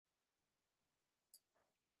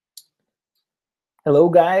Hello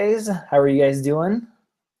guys, how are you guys doing?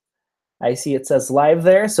 I see it says live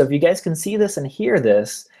there, so if you guys can see this and hear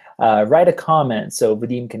this, write a comment so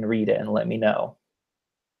Vadim can read it and let me know.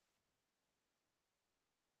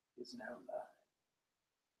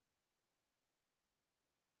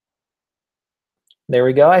 There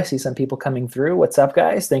we go, I see some people coming through. What's up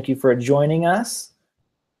guys? Thank you for joining us.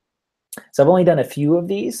 So I've only done a few of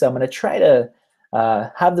these, so I'm gonna try to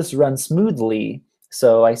have this run smoothly.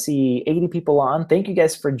 So I see 80 people on. Thank you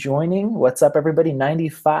guys for joining. What's up everybody?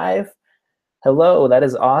 95. Hello, that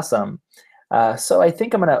is awesome. So I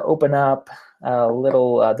think I'm going to open up a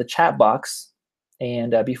little the chat box.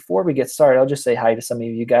 And before we get started, I'll just say hi to some of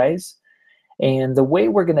you guys. And the way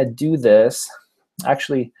we're going to do this,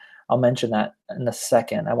 actually, I'll mention that in a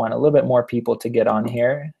second. I want a little bit more people to get on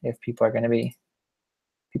here if people are going to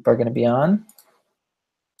be on.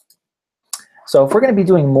 So if we're going to be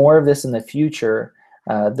doing more of this in the future,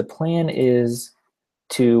 the plan is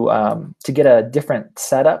to get a different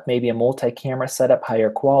setup, maybe a multi-camera setup, higher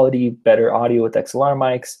quality, better audio with XLR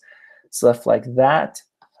mics, stuff like that.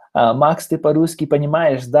 Max, ты по-русски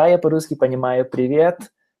понимаешь? Да, я по-русски понимаю. Привет.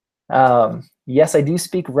 Yes, I do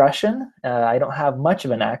speak Russian. I don't have much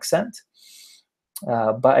of an accent,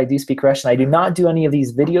 but I do speak Russian. I do not do any of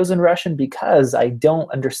these videos in Russian because I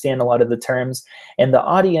don't understand a lot of the terms, and the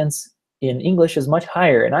audience in English is much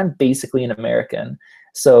higher, and I'm basically an American.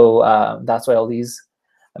 So that's why all these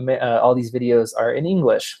videos are in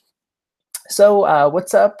English. So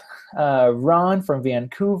what's up, Ron from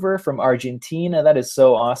Vancouver, from Argentina? That is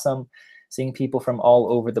so awesome, seeing people from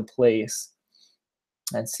all over the place.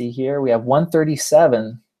 Let's see here, we have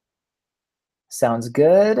 137. Sounds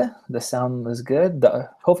good. The sound is good.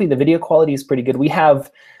 Hopefully the video quality is pretty good. We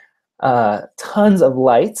have tons of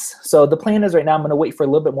lights. So the plan is right now I'm going to wait for a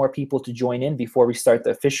little bit more people to join in before we start the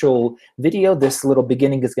official video. This little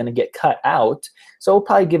beginning is going to get cut out. So we'll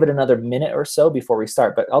probably give it another minute or so before we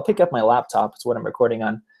start. But I'll pick up my laptop. It's what I'm recording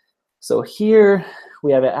on. So here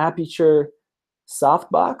we have an Aperture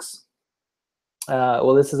softbox.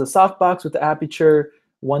 Well, this is a softbox with the Aperture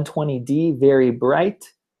 120D, very bright.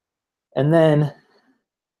 And then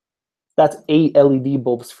that's 8 LED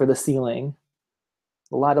bulbs for the ceiling.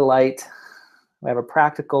 A lot of light. We have a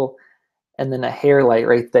practical and then a hair light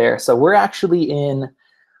right there. So we're actually in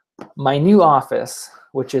my new office,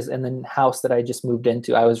 which is in the house that I just moved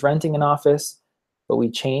into. I was renting an office, but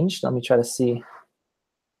we changed. Let me try to see.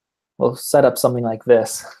 We'll set up something like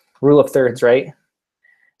this. Rule of thirds, right?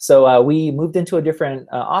 So we moved into a different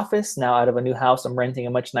office. Now out of a new house, I'm renting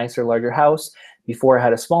a much nicer, larger house. Before I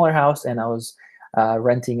had a smaller house and I was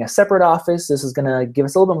renting a separate office. This is gonna give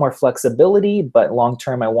us a little bit more flexibility, but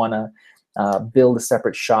long-term I wanna build a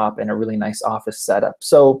separate shop and a really nice office setup.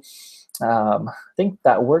 So I think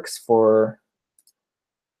that works for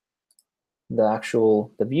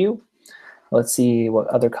the view. Let's see what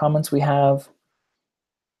other comments we have.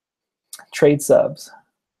 Trade subs.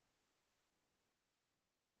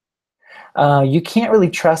 You can't really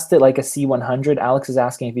trust it like a C100. Alex is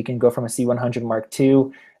asking if you can go from a C100 Mark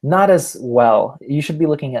II. Not as well. You should be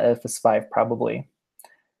looking at FS5 probably.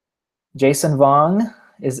 Jason Vong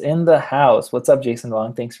is in the house. What's up, Jason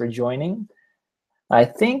Vong? Thanks for joining. I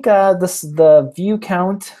think the view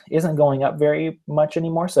count isn't going up very much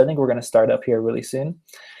anymore, so I think we're going to start up here really soon.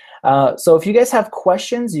 So if you guys have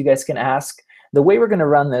questions, you guys can ask. The way we're going to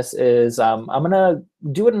run this is I'm going to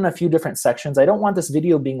do it in a few different sections. I don't want this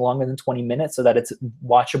video being longer than 20 minutes so that it's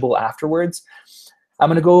watchable afterwards. I'm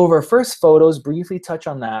going to go over first photos, briefly touch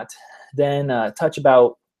on that, then we're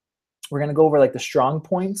going to go over like the strong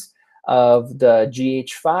points of the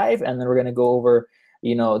GH5, and then we're going to go over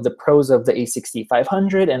the pros of the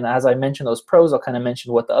A6500. And as I mentioned those pros, I'll kind of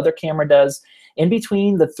mention what the other camera does. In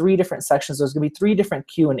between the 3 different sections, there's going to be 3 different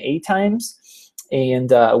Q&A times. And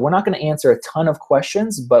we're not going to answer a ton of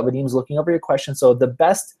questions, but Vadim's looking over your questions. So the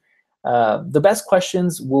best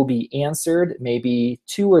questions will be answered, maybe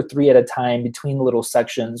 2 or 3 at a time between the little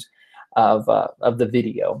sections of the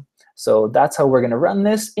video. So that's how we're going to run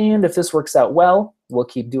this. And if this works out well, we'll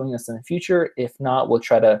keep doing this in the future. If not, we'll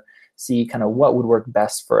try to see kind of what would work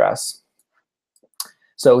best for us.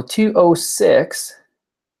 So 206,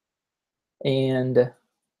 and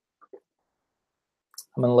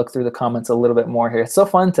I'm going to look through the comments a little bit more here. It's so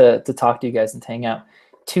fun to talk to you guys and hang out.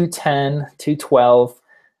 210, 212.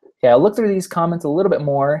 Yeah, I'll look through these comments a little bit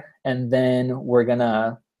more, and then we're going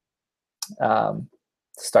to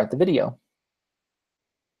start the video.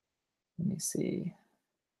 Let me see.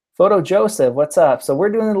 Photo Joseph, what's up? So we're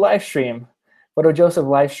doing a live stream. Photo Joseph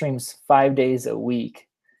live streams 5 days a week,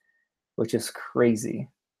 which is crazy.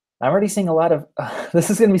 I'm already seeing a lot of, this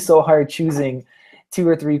is going to be so hard choosing 2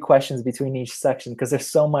 or 3 questions between each section because there's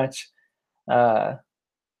so much good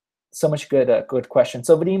questions.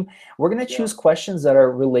 So Vadim, we're going to choose questions that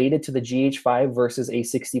are related to the GH5 versus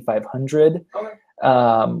A6500. Okay.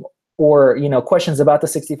 Or questions about the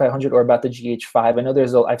 6500 or about the GH5. I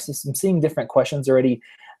know I'm seeing different questions already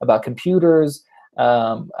about computers,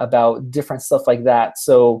 about different stuff like that.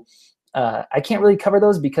 So I can't really cover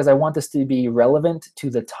those because I want this to be relevant to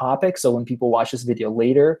the topic. So when people watch this video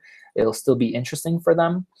later, it'll still be interesting for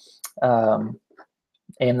them.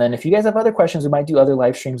 And then if you guys have other questions, we might do other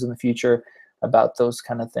live streams in the future about those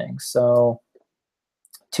kind of things. So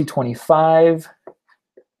 225,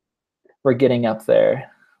 we're getting up there.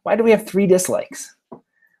 Why do we have 3 dislikes?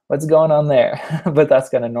 What's going on there? But that's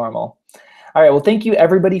kind of normal. All right, well, thank you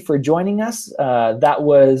everybody for joining us. That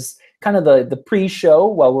was kind of the pre-show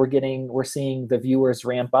while we're seeing the viewers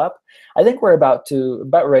ramp up. I think we're about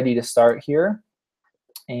ready to start here.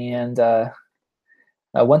 And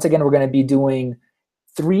once again, we're going to be doing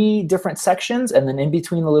 3 different sections, and then in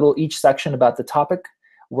between each section about the topic,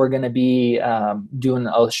 we're going to be doing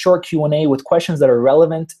a short Q&A with questions that are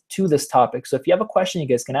relevant to this topic. So if you have a question, you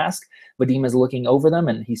guys can ask. Vadim is looking over them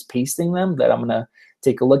and he's pasting them that I'm going to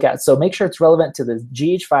take a look at. So make sure it's relevant to the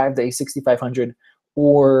GH5, the A6500,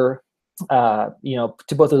 or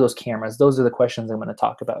to both of those cameras. Those are the questions I'm going to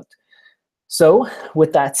talk about. So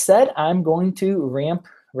with that said, I'm going to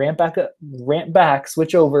ramp back,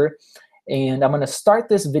 switch over, and I'm going to start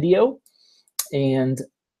this video, and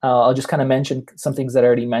I'll just kind of mention some things that I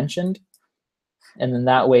already mentioned, and then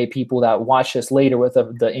that way people that watch this later with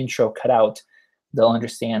the intro cut out, they'll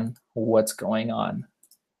understand what's going on.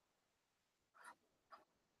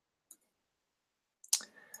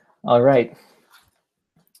 All right.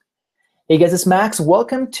 Hey guys, it's Max.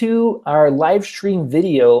 Welcome to our live stream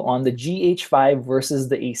video on the GH5 versus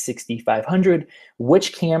the A6500.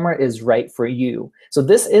 Which camera is right for you? So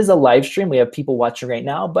this is a live stream. We have people watching right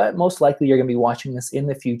now, but most likely you're going to be watching this in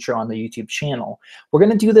the future on the YouTube channel. We're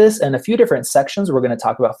going to do this in a few different sections. We're going to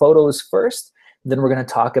talk about photos first. Then we're going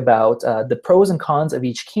to talk about the pros and cons of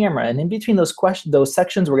each camera. And in between those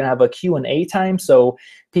sections, we're going to have a Q&A time. So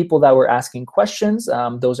people that were asking questions,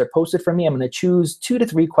 those are posted for me. I'm going to choose 2 to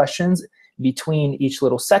 3 questions between each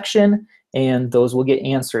little section, and those will get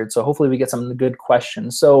answered. So hopefully we get some good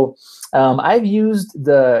questions. So I've used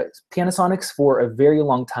the Panasonics for a very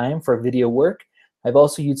long time for video work. I've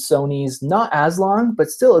also used Sony's, not as long, but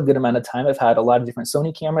still a good amount of time. I've had a lot of different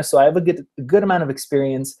Sony cameras, so I have a good amount of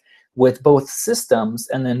experience with both systems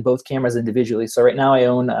and then both cameras individually. So right now I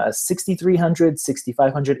own a 6300,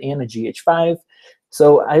 6500, and a GH5.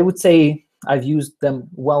 So I would say I've used them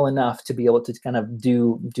well enough to be able to kind of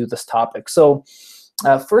do this topic. So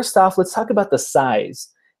first off, let's talk about the size.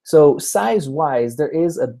 So size-wise, there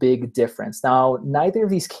is a big difference. Now, neither of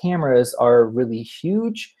these cameras are really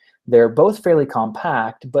huge. They're both fairly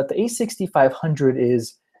compact, but the A6500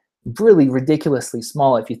 is really ridiculously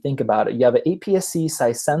small if you think about it. You have an APS-C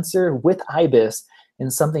size sensor with IBIS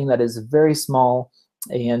and something that is very small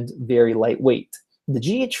and very lightweight. The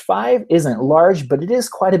GH5 isn't large, but it is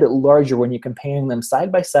quite a bit larger when you're comparing them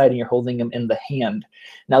side by side and you're holding them in the hand.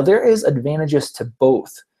 Now, there is advantages to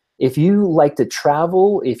both. If you like to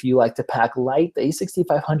travel, if you like to pack light, the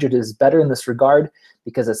A6500 is better in this regard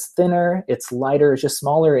because it's thinner, it's lighter, it's just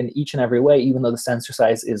smaller in each and every way, even though the sensor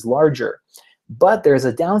size is larger. But there's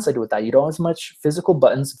a downside with that. You don't have as much physical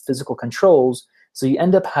buttons, physical controls, so you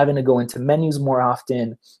end up having to go into menus more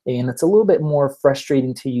often, and it's a little bit more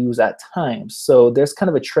frustrating to use at times. So there's kind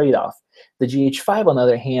of a trade-off. The GH5, on the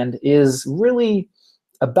other hand, is really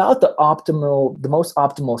about the most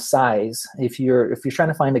optimal size if you're trying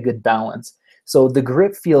to find a good balance. So the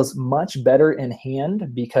grip feels much better in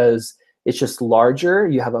hand because it's just larger,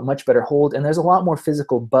 you have a much better hold, and there's a lot more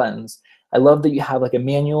physical buttons. I love that you have like a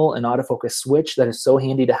manual and autofocus switch that is so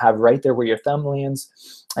handy to have right there where your thumb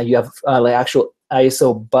lands. You have like actual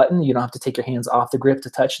ISO button. You don't have to take your hands off the grip to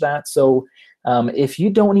touch that. So if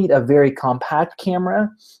you don't need a very compact camera,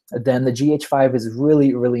 then the GH5 is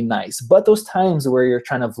really, really nice. But those times where you're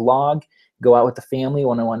trying to vlog, go out with the family,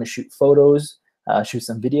 when I want to shoot photos, shoot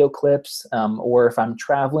some video clips, or if I'm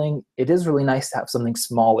traveling, it is really nice to have something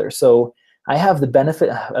smaller. So I have the benefit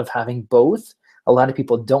of having both. A lot of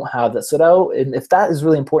people don't have that. So and if that is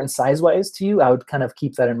really important size-wise to you, I would kind of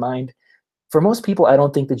keep that in mind. For most people, I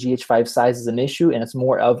don't think the GH5 size is an issue, and it's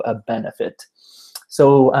more of a benefit.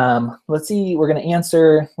 So let's see, we're going to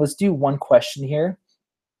answer, let's do one question here.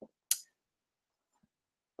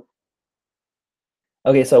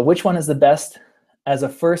 Okay, so which one is the best as a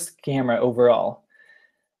first camera overall?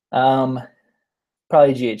 Probably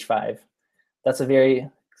GH5. That's a very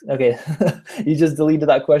Okay, you just deleted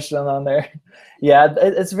that question on there. Yeah,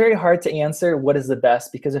 it's very hard to answer what is the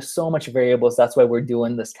best because there's so much variables. That's why we're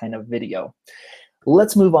doing this kind of video.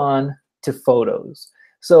 Let's move on to photos.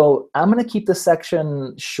 So I'm going to keep this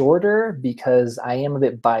section shorter because I am a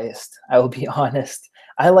bit biased. I will be honest.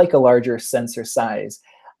 I like a larger sensor size,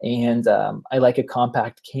 and I like a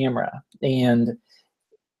compact camera. And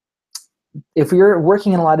if you're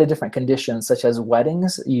working in a lot of different conditions, such as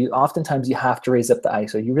weddings, oftentimes you have to raise up the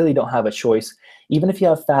ISO. You really don't have a choice, even if you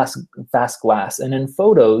have fast glass. And in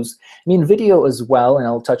photos, I mean, video as well, and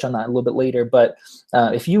I'll touch on that a little bit later, but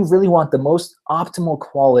if you really want the most optimal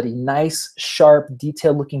quality, nice, sharp,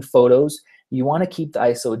 detailed-looking photos, you want to keep the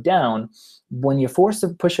ISO down. When you're forced to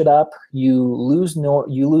push it up, you lose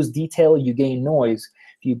detail, you gain noise.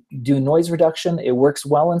 If you do noise reduction, it works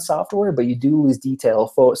well in software, but you do lose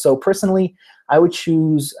detail. So personally, I would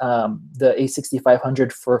choose the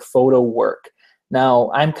A6500 for photo work.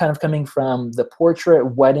 Now, I'm kind of coming from the portrait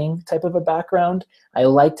wedding type of a background. I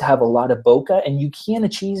like to have a lot of bokeh, and you can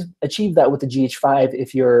achieve that with the GH5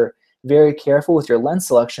 if you're very careful with your lens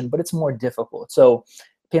selection, but it's more difficult. So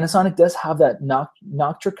Panasonic does have that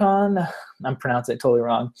Noctricon, I'm pronouncing it totally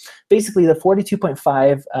wrong. Basically, the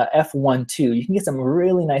 42.5 f1.2, you can get some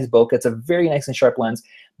really nice bokeh. It's a very nice and sharp lens,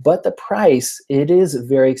 but the price, it is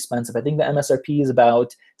very expensive. I think the MSRP is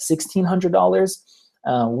about $1,600,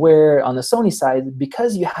 where on the Sony side,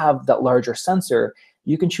 because you have that larger sensor,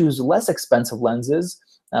 you can choose less expensive lenses,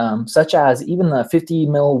 such as even the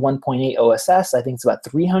 50mm 1.8 OSS. I think it's about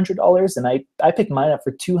 $300, and I picked mine up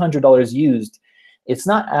for $200 used. It's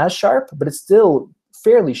not as sharp, but it's still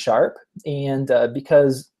fairly sharp, and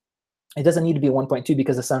because it doesn't need to be 1.2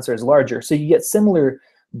 because the sensor is larger. So you get similar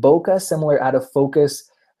bokeh, similar out of focus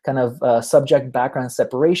kind of subject background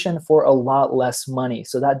separation for a lot less money.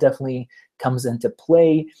 So that definitely comes into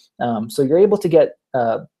play. So you're able to get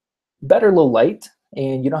better low light,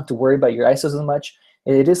 and you don't have to worry about your ISOs as much.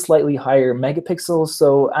 It is slightly higher megapixels,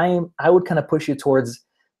 so I would kind of push you towards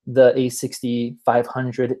the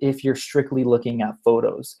A6500 if you're strictly looking at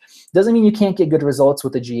photos. Doesn't mean you can't get good results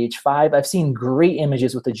with the GH5. I've seen great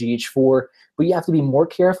images with the GH4, but you have to be more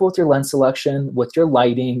careful with your lens selection, with your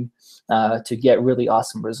lighting, to get really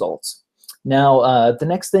awesome results. Now, the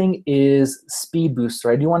next thing is speed booster.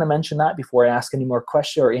 I do want to mention that before I ask any more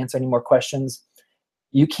questions or answer any more questions.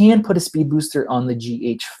 You can put a speed booster on the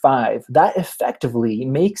GH5. That effectively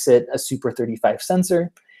makes it a Super 35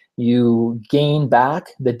 sensor. You gain back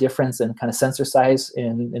the difference in kind of sensor size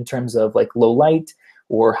in terms of like low light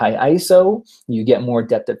or high ISO. You get more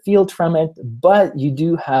depth of field from it, but you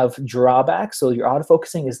do have drawbacks. So your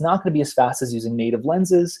autofocusing is not going to be as fast as using native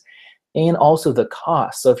lenses, and also the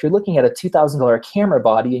cost. So if you're looking at a $2,000 camera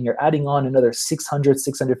body and you're adding on another $600,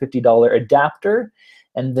 $650 adapter,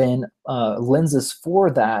 and then lenses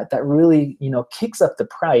for that, that really, you know, kicks up the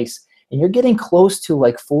price. And you're getting close to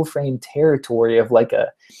like full frame territory of like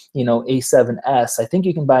a, you know, A7S. I think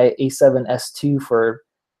you can buy A7S2 for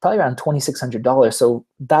probably around $2,600. So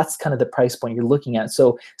that's kind of the price point you're looking at.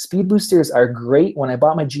 So speed boosters are great. When I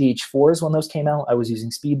bought my GH4s, when those came out, I was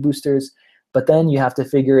using speed boosters. But then you have to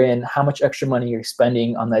figure in how much extra money you're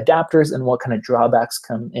spending on the adapters and what kind of drawbacks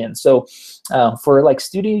come in. So for like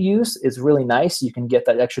studio use, it's really nice. You can get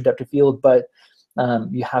that extra depth of field, but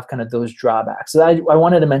you have kind of those drawbacks. So I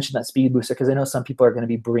wanted to mention that speed booster because I know some people are going to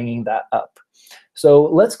be bringing that up. So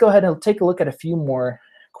let's go ahead and take a look at a few more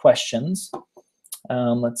questions.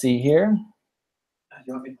 Let's see here. Do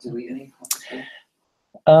you want me to delete any?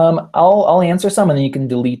 I'll answer some and then you can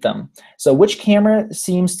delete them. So which camera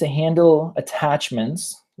seems to handle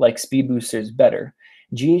attachments like speed boosters better?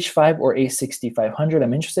 GH5 or A6500?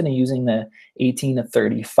 I'm interested in using the 18 to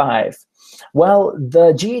 35. Well,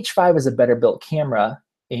 the GH5 is a better built camera,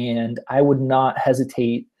 and I would not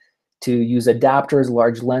hesitate to use adapters,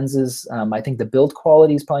 large lenses. I think the build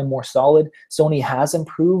quality is probably more solid. Sony has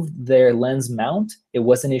improved their lens mount. It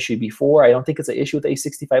was an issue before. I don't think it's an issue with the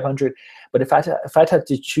A6500, but if I'd have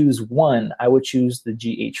to choose one, I would choose the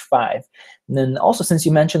GH5. And then also, since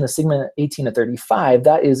you mentioned the Sigma 18 to 35,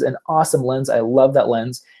 that is an awesome lens. I love that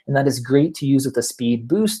lens, and that is great to use with the speed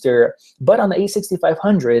booster. But on the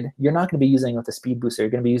A6500, you're not going to be using it with the speed booster. You're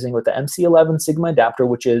going to be using it with the MC11 Sigma adapter,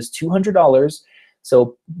 which is $200.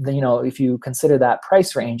 So, you know, if you consider that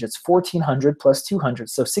price range, it's $1,400 plus $200,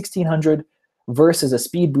 so $1,600 versus a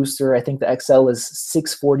speed booster. I think the XL is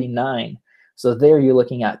 $649. So there you're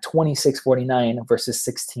looking at $2,649 versus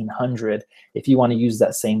 $1,600 if you want to use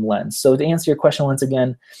that same lens. So to answer your question once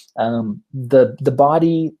again, the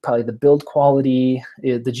body, probably the build quality,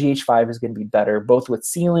 the GH5 is going to be better, both with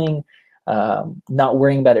sealing, not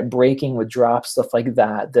worrying about it breaking with drops, stuff like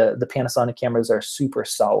that. The Panasonic cameras are super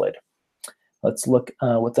solid. Let's look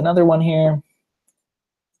with another one here.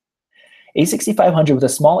 A6500 with a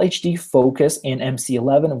small HD focus and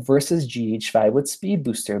MC11 versus GH5 with speed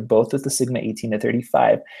booster, both with the Sigma 18 to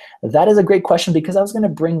 35. That is a great question because I was going to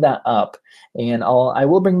bring that up, and I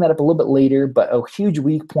will bring that up a little bit later, but a huge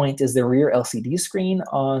weak point is the rear LCD screen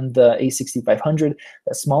on the A6500.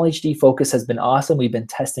 That small HD focus has been awesome. We've been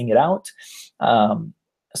testing it out.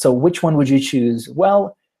 So which one would you choose?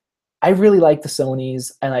 Well, I really like the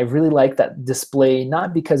Sonys, and I really like that display,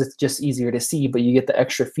 not because it's just easier to see, but you get the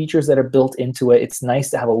extra features that are built into it. It's nice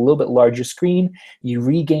to have a little bit larger screen. You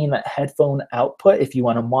regain that headphone output if you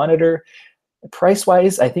want to monitor.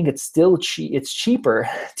 Price-wise, I think it's still it's cheaper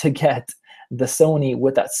to get the Sony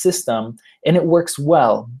with that system, and it works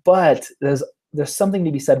well. But there's something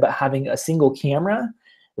to be said about having a single camera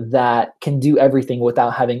that can do everything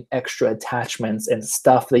without having extra attachments and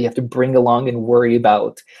stuff that you have to bring along and worry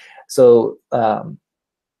about. So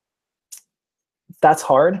that's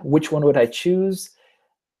hard. Which one would I choose?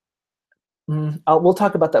 We'll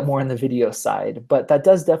talk about that more in the video side, but that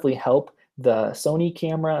does definitely help the Sony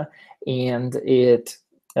camera, and it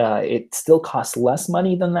still costs less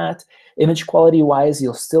money than that. Image quality wise,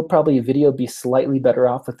 you'll still probably video be slightly better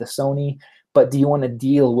off with the Sony, but do you want to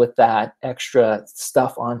deal with that extra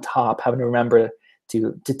stuff on top, having to remember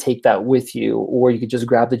to take that with you, or you could just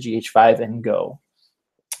grab the GH5 and go.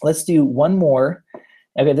 Let's do one more.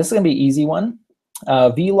 Okay, this is gonna be an easy one.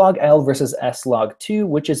 V-Log-L versus S-Log-2,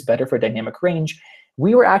 which is better for dynamic range?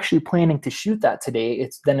 We were actually planning to shoot that today.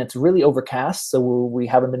 It's really overcast, so we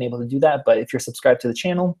haven't been able to do that, but if you're subscribed to the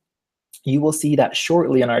channel, you will see that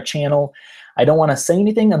shortly on our channel. I don't wanna say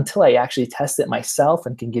anything until I actually test it myself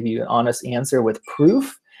and can give you an honest answer with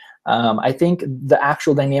proof. I think the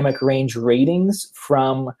actual dynamic range ratings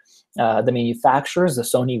from the manufacturers, the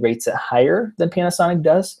Sony rates it higher than Panasonic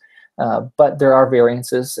does, but there are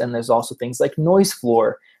variances, and there's also things like noise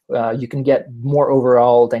floor. You can get more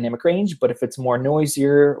overall dynamic range, but if it's more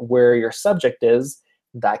noisier where your subject is,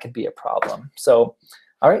 that could be a problem. So,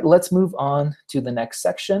 all right, let's move on to the next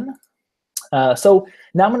section. So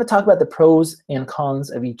now I'm going to talk about the pros and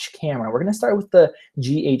cons of each camera. We're going to start with the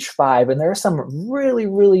GH5, and there are some really,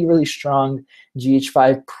 really, really strong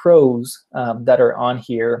GH5 pros that are on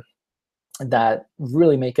here that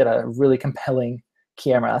really make it a really compelling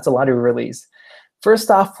camera. That's a lot of release. First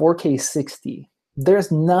off, 4K 60.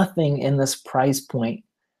 There's nothing in this price point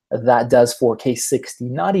that does 4K 60,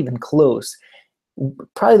 not even close.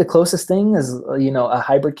 Probably the closest thing is, a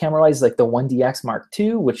hybrid camera-wise, like the 1DX Mark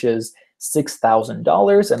II, which is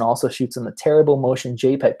 $6,000 and also shoots in the terrible motion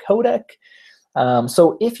JPEG codec.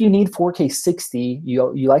 So if you need 4K 60,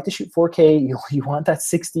 you like to shoot 4K, you want that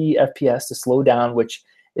 60 FPS to slow down, which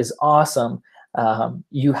is awesome,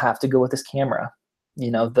 you have to go with this camera.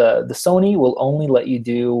 The Sony will only let you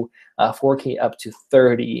do 4K up to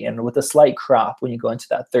 30, and with a slight crop when you go into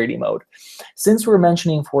that 30 mode. Since we're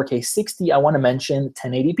mentioning 4K 60, I want to mention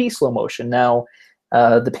 1080p slow motion. Now,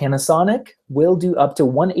 the Panasonic will do up to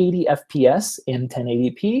 180 FPS in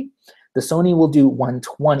 1080p. The Sony will do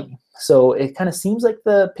 120. So it kind of seems like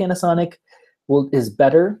the Panasonic is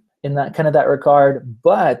better in that regard,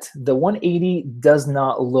 but the 180 does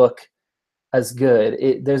not look as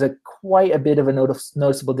good. There's quite a bit of a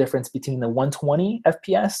noticeable difference between the 120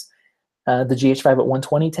 FPS, the GH5 at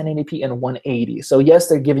 120 1080p, and 180. So yes,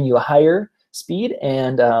 they're giving you a higher speed,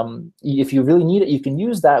 and if you really need it, you can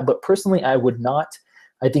use that, but personally I would not.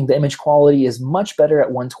 I think the image quality is much better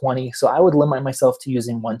at 120, so I would limit myself to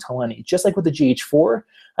using 120. Just like with the GH4,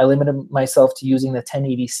 I limited myself to using the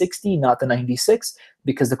 1080-60, not the 96,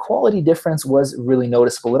 because the quality difference was really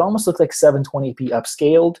noticeable. It almost looked like 720p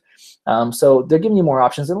upscaled. So they're giving you more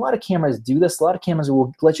options, and a lot of cameras do this. A lot of cameras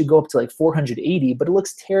will let you go up to like 480, but it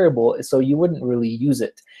looks terrible, so you wouldn't really use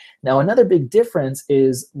it. Now, another big difference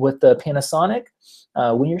is with the Panasonic,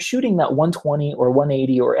 when you're shooting that 120 or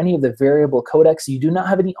 180 or any of the variable codecs, you do not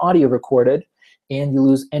have any audio recorded, and you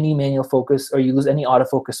lose any manual focus, or you lose any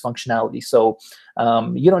autofocus functionality. So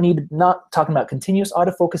you don't need, not talking about continuous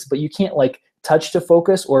autofocus, but you can't like touch to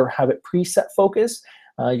focus or have it preset focus.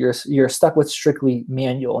 You're stuck with strictly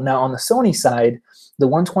manual. Now on the Sony side, the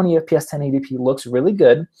 120 FPS 1080p looks really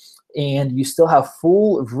good, and you still have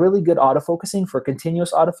full, really good autofocusing for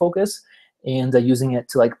continuous autofocus, and using it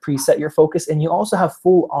to like preset your focus. And you also have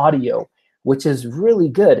full audio, which is really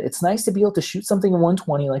good. It's nice to be able to shoot something in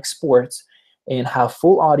 120 like sports and have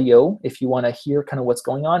full audio if you want to hear kind of what's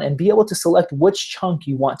going on, and be able to select which chunk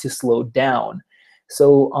you want to slow down.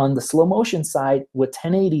 So on the slow motion side, with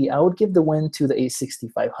 1080, I would give the win to the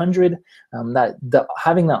A6500.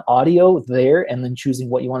 Having that audio there and then choosing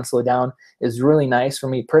what you want to slow down is really nice for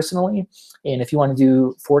me personally. And if you want to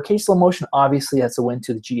do 4K slow motion, obviously that's a win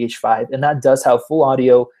to the GH5, and that does have full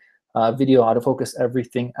audio, video autofocus,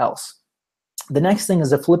 everything else. The next thing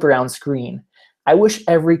is a flip around screen. I wish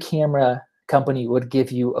every camera company would give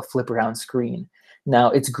you a flip around screen.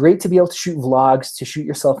 Now, it's great to be able to shoot vlogs, to shoot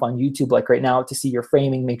yourself on YouTube like right now, to see your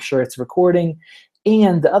framing, make sure it's recording.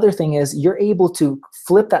 And the other thing is you're able to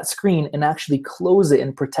flip that screen and actually close it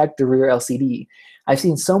and protect the rear LCD. I've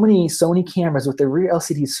seen so many Sony cameras with the rear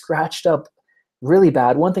LCD scratched up really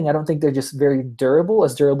bad. One thing, I don't think they're just very durable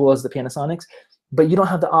as the Panasonics, but you don't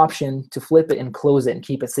have the option to flip it and close it and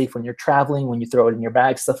keep it safe when you're traveling, when you throw it in your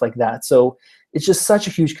bag, stuff like that. So it's just such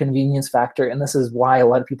a huge convenience factor, and this is why a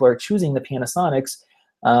lot of people are choosing the Panasonics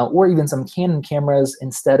or even some Canon cameras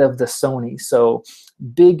instead of the Sony. So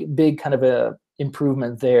big kind of a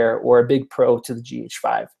improvement there, or a big pro to the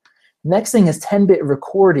GH5. Next thing is 10-bit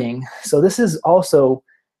recording. So this is also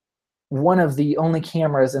one of the only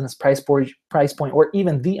cameras in this price point, or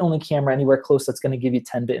even the only camera anywhere close that's going to give you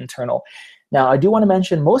 10-bit internal. Now, I do want to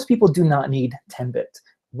mention most people do not need 10-bit.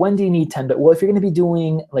 When do you need 10-bit? Well, if you're going to be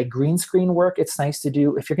doing like green screen work, it's nice to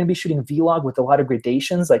do. If you're going to be shooting vlog with a lot of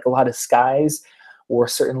gradations, like a lot of skies or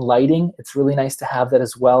certain lighting, it's really nice to have that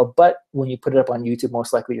as well. But when you put it up on YouTube,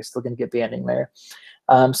 most likely you're still going to get banding there.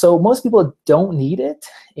 So most people don't need it,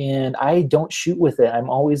 and I don't shoot with it. I'm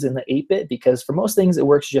always in the 8-bit because for most things it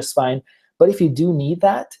works just fine. But if you do need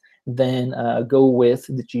that, then go with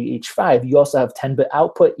the GH5. You also have 10-bit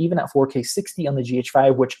output, even at 4K 60 on the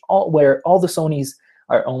GH5, where all the Sonys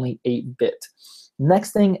are only 8-bit.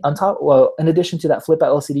 Next thing on top, well, in addition to that flip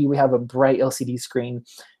out LCD, we have a bright LCD screen.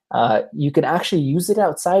 You can actually use it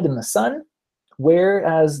outside in the sun,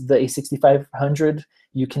 whereas the A6500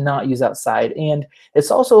 you cannot use outside. And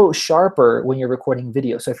it's also sharper when you're recording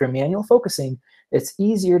video. So if you're manual focusing, it's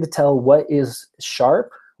easier to tell what is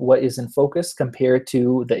sharp, what is in focus, compared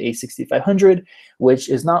to the A6500, which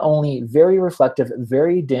is not only very reflective,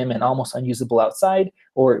 very dim, and almost unusable outside,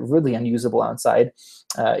 or really unusable outside.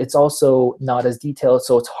 It's also not as detailed,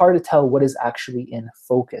 so it's hard to tell what is actually in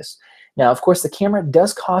focus. Now, of course, the camera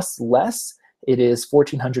does cost less. It is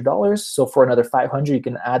 $1,400, so for another $500, you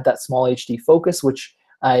can add that small HD focus, which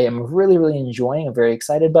I am really enjoying. I'm very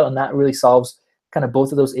excited about, and that really solves kind of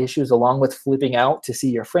both of those issues, along with flipping out to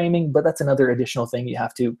see your framing, but that's another additional thing you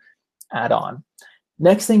have to add on.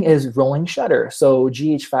 Next thing is rolling shutter. So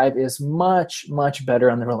GH5 is much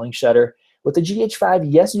better on the rolling shutter. With the GH5,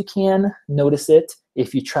 yes, you can notice it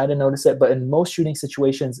if you try to notice it, but in most shooting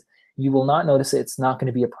situations, you will not notice it. It's not going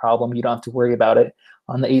to be a problem. You don't have to worry about it.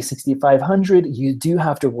 On the A6500, you do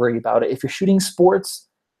have to worry about it. If you're shooting sports,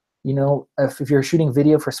 you know, if you're shooting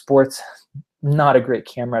video for sports, not a great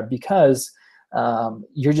camera, because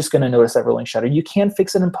you're just going to notice that rolling shutter. You can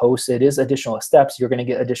fix it in post. It is additional steps. You're going to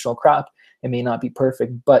get additional crop. It may not be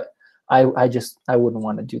perfect, but I wouldn't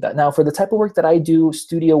want to do that. Now, for the type of work that I do,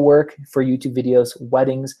 studio work for YouTube videos,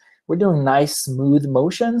 weddings, we're doing nice smooth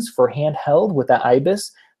motions for handheld with that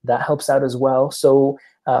IBIS. That helps out as well. So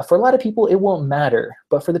for a lot of people, it won't matter.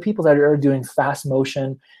 But for the people that are doing fast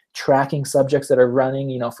motion, tracking subjects that are running,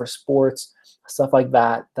 you know, for sports, stuff like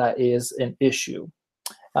that, that is an issue.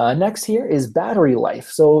 Next here is battery life.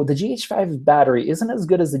 So the GH5 battery isn't as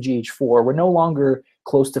good as the GH4. We're no longer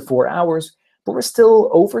close to 4 hours, but we're still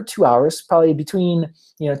over 2 hours, probably between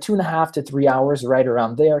 2.5 to 3 hours, right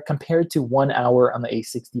around there, compared to 1 hour on the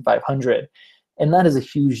A6500. And that is a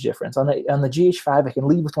huge difference. On the GH5, I can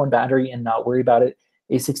leave with one battery and not worry about it.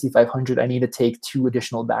 A6500, I need to take 2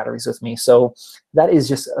 additional batteries with me. So that is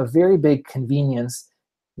just a very big convenience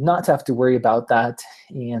not to have to worry about that,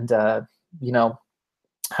 and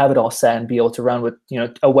have it all set and be able to run with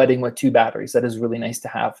a wedding with 2 batteries. That is really nice to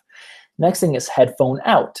have. Next thing is headphone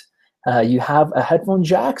out. You have a headphone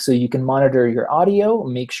jack, so you can monitor your audio,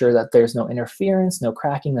 make sure that there's no interference, no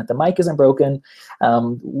cracking, that the mic isn't broken.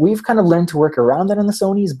 We've kind of learned to work around that on the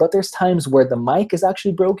Sonys, but there's times where the mic is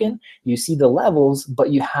actually broken. You see the levels,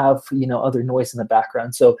 but you have other noise in the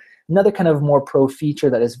background. So another kind of more pro feature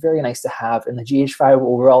that is very nice to have. And the GH5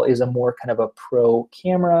 overall is a more kind of a pro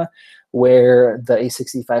camera, where the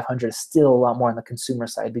A6500 is still a lot more on the consumer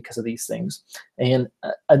side because of these things. And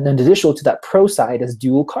an additional to that pro side is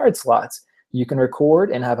dual card slots. You can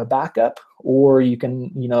record and have a backup, or you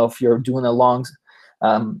can, if you're doing a long,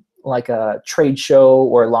 like a trade show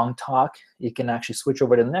or a long talk, you can actually switch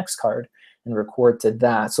over to the next card and record to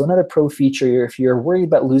that. So another pro feature, if you're worried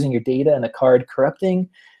about losing your data and a card corrupting,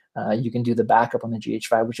 you can do the backup on the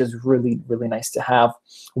GH5, which is really, really nice to have.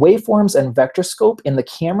 Waveforms and vector scope in the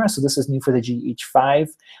camera. So this is new for the GH5.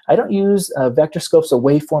 I don't use vector scope, so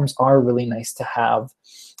waveforms are really nice to have.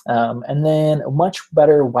 And then a much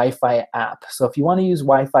better Wi-Fi app. So if you want to use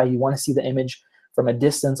Wi-Fi, you want to see the image from a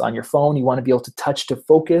distance on your phone, you want to be able to touch to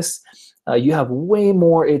focus, you have way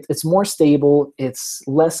more, it's more stable, it's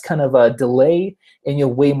less kind of a delay, and you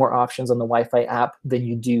have way more options on the Wi-Fi app than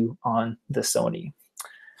you do on the Sony.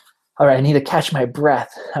 All right, I need to catch my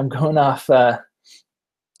breath. I'm going off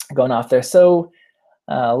there. So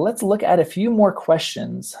let's look at a few more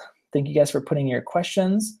questions. Thank you guys for putting your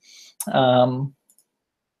questions.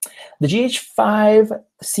 The GH5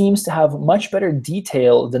 seems to have much better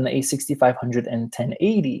detail than the A6500 and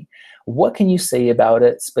 1080. What can you say about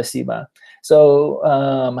it, Spasiba? So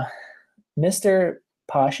Mr.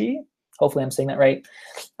 Pashi, hopefully I'm saying that right.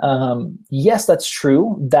 Yes, that's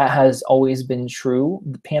true. That has always been true.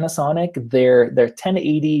 The Panasonic, their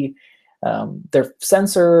 1080, their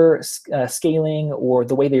sensor scaling, or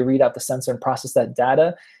the way they read out the sensor and process that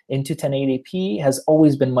data into 1080p has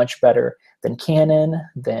always been much better than Canon,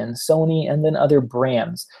 than Sony, and then other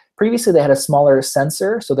brands. Previously, they had a smaller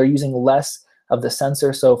sensor, so they're using less of the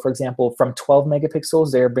sensor. So for example, from 12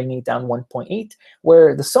 megapixels, they're bringing it down 1.8,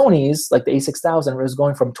 where the Sonys, like the A6000, was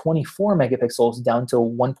going from 24 megapixels down to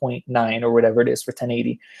 1.9 or whatever it is for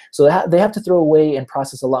 1080. So they have to throw away and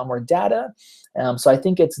process a lot more data. So I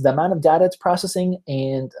think it's the amount of data it's processing,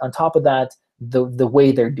 and on top of that, the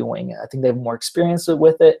way they're doing it. I think they have more experience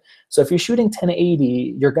with it. So if you're shooting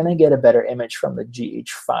 1080, you're going to get a better image from the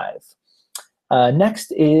GH5.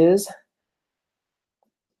 Next is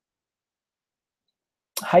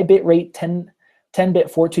high bit rate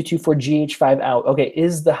 10-bit 422 for GH5 out. Okay,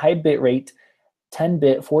 is the high bit rate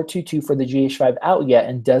 10-bit 422 for the GH5 out yet,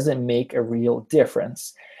 and does it make a real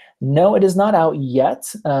difference? No, it is not out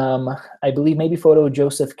yet. I believe maybe Photo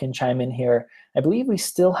Joseph can chime in here. I believe we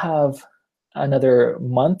still have another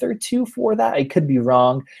month or two for that. I could be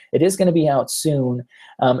wrong. It is going to be out soon.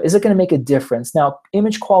 Is it going to make a difference? Now,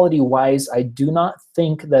 image quality wise, I do not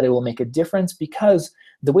think that it will make a difference, because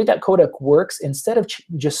the way that codec works, instead of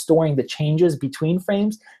just storing the changes between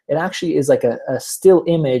frames, it actually is like a still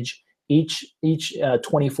image each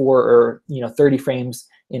 24 or 30 frames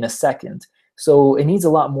in a second. So it needs a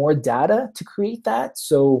lot more data to create that.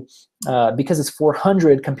 So because it's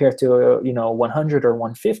 400 compared to 100 or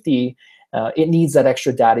 150, it needs that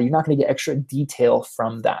extra data. You're not going to get extra detail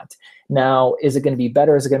from that. Now, is it going to be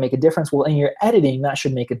better? Is it going to make a difference? Well, in your editing, that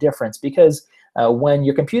should make a difference, because when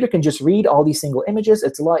your computer can just read all these single images,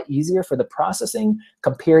 it's a lot easier for the processing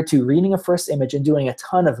compared to reading a first image and doing a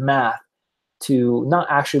ton of math to not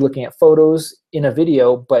actually looking at photos in a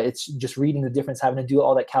video, but it's just reading the difference, having to do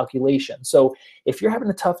all that calculation. So if you're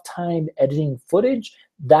having a tough time editing footage,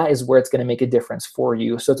 that is where it's going to make a difference for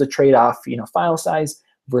you. So it's a trade-off, file size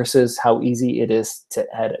versus how easy it is to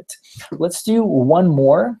edit. Let's do one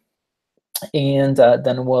more, and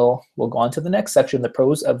then we'll go on to the next section, the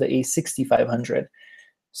pros of the A6500.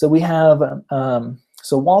 So we have,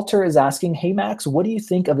 so Walter is asking, hey Max, what do you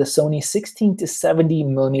think of the Sony 16 to 70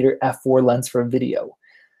 millimeter f4 lens for video?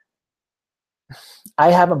 I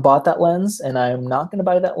haven't bought that lens, and I'm not going to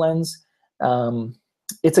buy that lens.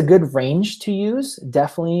 It's a good range to use.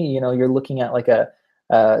 Definitely, you're looking at like a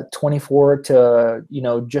 24 to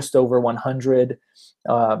just over 100. It's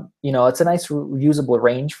a nice reusable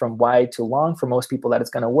range from wide to long for most people that it's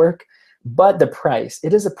going to work. But the price,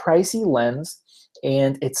 it is a pricey lens,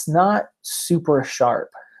 and it's not super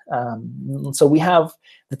sharp. So we have,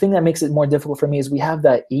 the thing that makes it more difficult for me is we have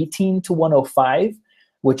that 18 to 105,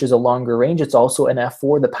 which is a longer range. It's also an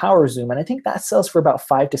f4, the power zoom, and I think that sells for about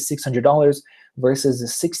 $500 to $600 versus the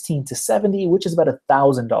 16 to 70, which is about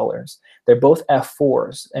 $1,000. They're both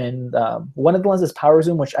f4s, and one of the lenses is power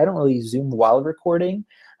zoom, which I don't really zoom while recording.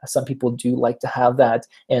 Some people do like to have that,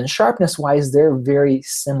 and sharpness-wise, they're very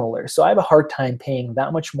similar. So I have a hard time paying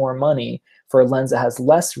that much more money for a lens that has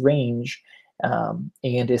less range and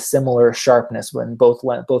is similar sharpness when both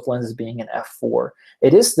lenses being an f4.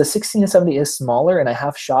 It is, the 16 to 70 is smaller, and I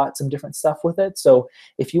have shot some different stuff with it. So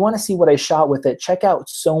if you want to see what I shot with it, check out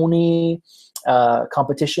Sony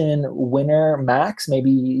competition winner Max.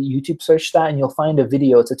 Maybe YouTube search that, and you'll find a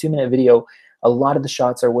video. It's a 2-minute video. A lot of the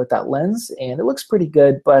shots are with that lens, and it looks pretty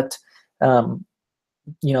good, but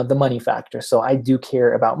the money factor. So I do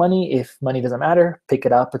care about money. If money doesn't matter, pick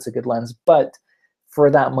it up. It's a good lens, but for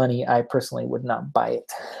that money, I personally would not buy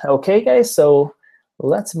it. Okay, guys, so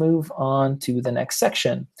let's move on to the next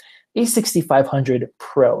section, A6500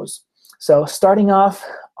 Pros. So starting off,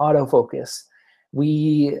 autofocus.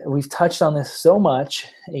 We've touched on this so much,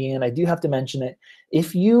 and I do have to mention it.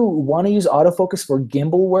 If you want to use autofocus for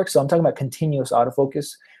gimbal work, so I'm talking about continuous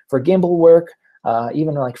autofocus for gimbal work,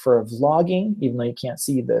 even like for vlogging, even though you can't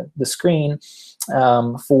see the screen,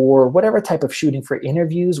 for whatever type of shooting, for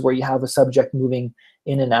interviews where you have a subject moving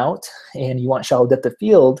in and out and you want shallow depth of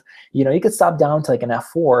field, you know, you could stop down to like an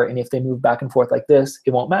f4, and if they move back and forth like this, it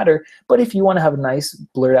won't matter. But if you want to have a nice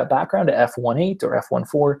blurred out background at f1.8 or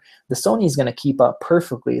f1.4, the Sony is going to keep up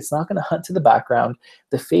perfectly. It's not going to hunt to the background.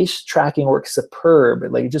 The face tracking works superb.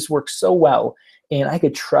 Like, it just works so well, and I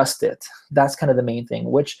could trust it. That's kind of the main thing,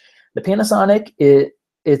 which the Panasonic,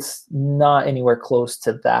 it's not anywhere close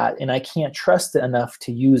to that, and I can't trust it enough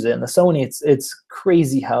to use it. And the Sony, it's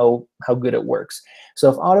crazy how good it works. So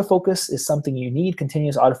if autofocus is something you need,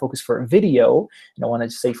 continuous autofocus for video, and I want to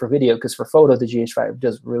say for video because for photo, the GH5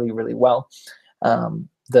 does really, really well.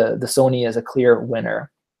 The Sony is a clear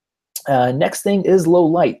winner. Next thing is low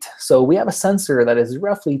light. So we have a sensor that is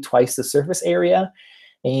roughly twice the surface area,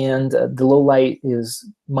 and the low light is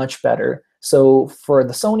much better. So for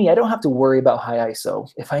the Sony, I don't have to worry about high ISO.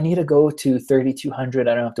 If I need to go to 3200,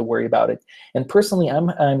 I don't have to worry about it. And personally,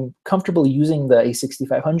 I'm comfortable using the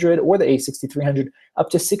A6500 or the A6300 up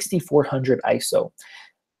to 6400 ISO.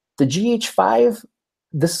 The GH5,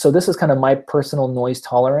 this is kind of my personal noise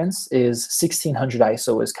tolerance, is 1600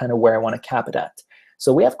 ISO is kind of where I want to cap it at.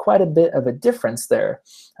 So we have quite a bit of a difference there.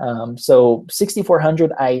 So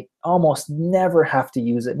 6400, I almost never have to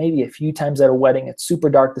use it. Maybe a few times at a wedding, it's super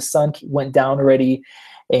dark, the sun went down already,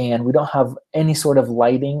 and we don't have any sort of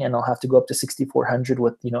lighting, and I'll have to go up to 6400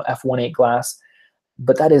 with, you know, f1.8 glass.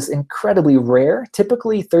 But that is incredibly rare.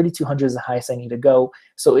 Typically 3200 is the highest I need to go.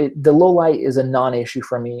 So the low light is a non-issue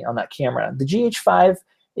for me on that camera. The GH5,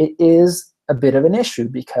 it is a bit of an issue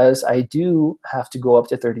because I do have to go up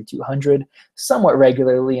to 3200 somewhat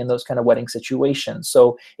regularly in those kind of wedding situations.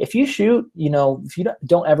 So if you shoot, you know, if you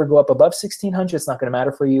don't ever go up above 1600, it's not going to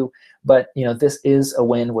matter for you. But, you know, this is a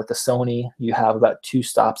win with the Sony. You have about 2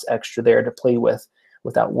 stops extra there to play with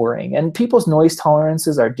without worrying. And people's noise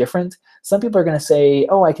tolerances are different. Some people are going to say,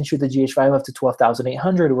 oh, I can shoot the GH5 up to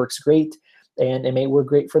 12,800. It works great, and it may work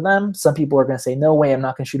great for them. Some people are going to say, no way, I'm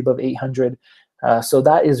not going to shoot above 800. So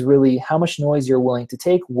that is really how much noise you're willing to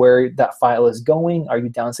take, where that file is going. Are you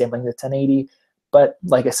downsampling the 1080? But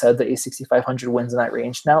like I said, the A6500 wins in that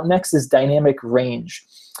range. Now, next is dynamic range.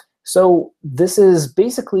 So this is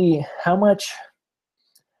basically how much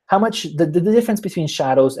the difference between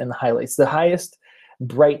shadows and the highlights. The highest,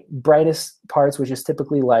 brightest parts, which is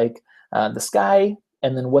typically like the sky,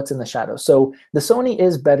 and then what's in the shadow. So the Sony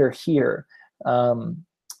is better here.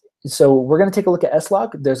 So we're going to take a look at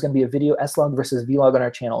S-Log. There's going to be a video S-Log versus V-Log on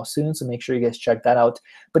our channel soon, so make sure you guys check that out.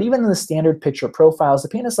 But even in the standard picture profiles, the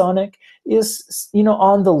Panasonic is, you know,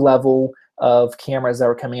 on the level of cameras that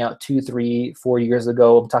were coming out 2, 3, 4 years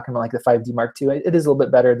ago. I'm talking about like the 5D Mark II. It is a little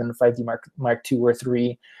bit better than the 5D Mark II or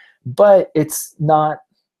 3, but it's not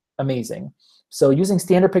amazing. So using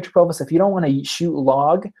standard picture profiles, if you don't want to shoot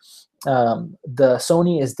log, the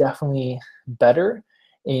Sony is definitely better.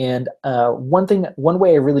 And one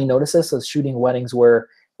way I really noticed this is shooting weddings where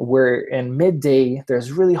we're in midday,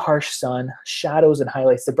 there's really harsh sun, shadows and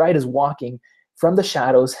highlights. The bride is walking from the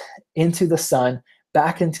shadows into the sun,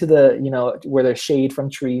 back into the, you know, where there's shade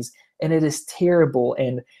from trees, and it is terrible.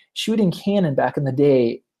 And shooting Canon back in the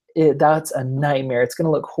day, that's a nightmare. It's going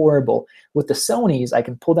to look horrible. With the Sonys, I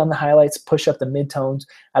can pull down the highlights, push up the midtones,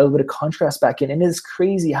 add a little bit of contrast back in, and it is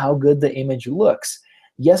crazy how good the image looks.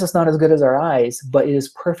 Yes, it's not as good as our eyes, but it is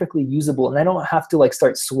perfectly usable, and I don't have to like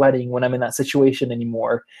start sweating when I'm in that situation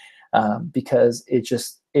anymore, because it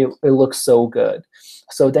looks so good.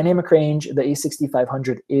 So dynamic range, the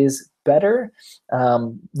A6500 is better.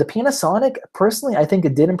 The Panasonic, personally, I think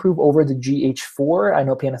it did improve over the GH4. I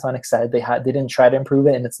know Panasonic said they didn't try to improve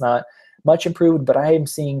it, and it's not much improved, but I am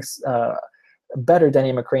seeing better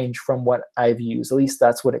dynamic range from what I've used. At least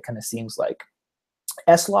that's what it kind of seems like.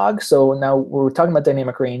 S-Log, so now we're talking about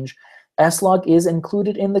dynamic range. S-Log is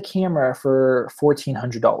included in the camera for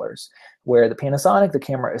 $1,400, where the Panasonic, the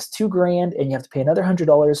camera is $2,000, and you have to pay another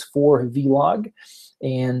 $100 for V-Log.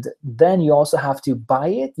 And then you also have to buy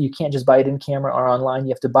it. You can't just buy it in camera or online.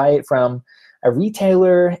 You have to buy it from a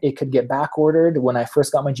retailer. It could get back ordered. When I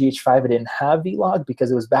first got my GH5, I didn't have V-Log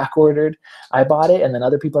because it was back ordered. I bought it, and then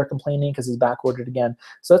other people are complaining because it's back ordered again.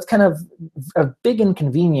 So it's kind of a big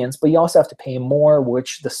inconvenience, but you also have to pay more,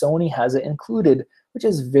 which the Sony has it included, which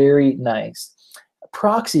is very nice.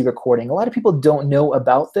 Proxy recording. A lot of people don't know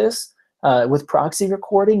about this. With proxy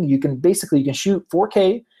recording, you can shoot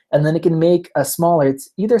 4K, and then it can make a smaller, it's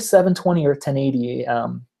either 720 or 1080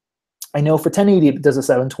 I know for 1080 it does a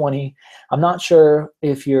 720. I'm not sure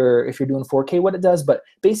if you're doing 4K what it does, but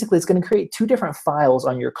basically it's going to create two different files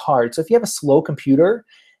on your card. So if you have a slow computer,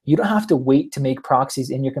 you don't have to wait to make proxies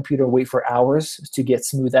in your computer, wait for hours to get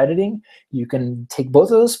smooth editing. You can take both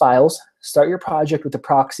of those files, start your project with the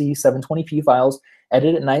proxy 720p files,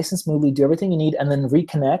 edit it nice and smoothly, do everything you need, and then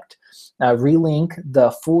reconnect, relink the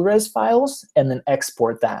full res files, and then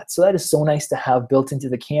export that. So that is so nice to have built into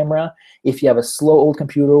the camera. If you have a slow old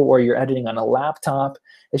computer or you're editing on a laptop,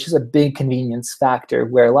 it's just a big convenience factor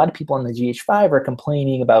where a lot of people on the GH5 are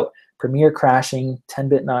complaining about Premiere crashing,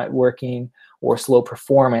 10-bit not working, or slow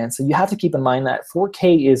performance. So you have to keep in mind that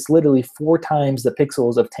 4K is literally 4 times the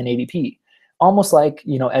pixels of 1080p. Almost like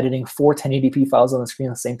editing 4 1080p files on the screen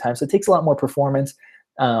at the same time. So it takes a lot more performance.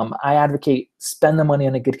 I advocate spend the money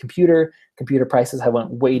on a good computer. Computer prices have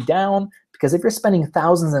went way down because if you're spending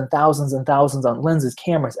thousands and thousands and thousands on lenses,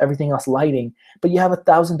 cameras, everything else, lighting, but you have a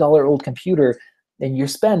 $1,000 old computer and you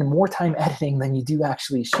spend more time editing than you do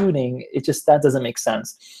actually shooting, that doesn't make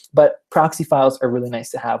sense. But proxy files are really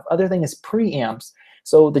nice to have. Other thing is preamps.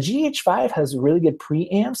 So the GH5 has really good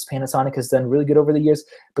preamps. Panasonic has done really good over the years,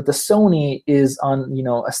 but the Sony is on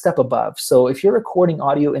a step above. So if you're recording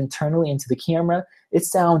audio internally into the camera, it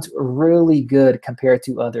sounds really good compared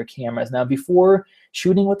to other cameras. Now, before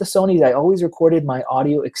shooting with the Sony, I always recorded my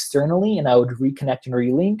audio externally and I would reconnect and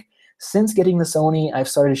relink. Since getting the Sony, I've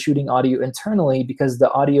started shooting audio internally because the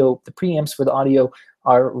preamps for the audio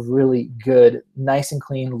are really good, nice and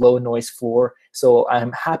clean, low noise floor. So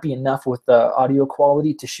I'm happy enough with the audio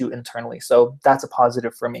quality to shoot internally. So that's a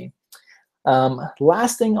positive for me.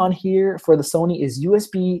 Last thing on here for the Sony is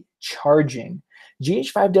USB charging.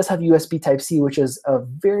 GH5 does have USB Type-C, which is a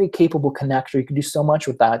very capable connector. You can do so much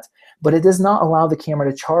with that, but it does not allow the camera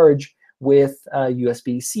to charge with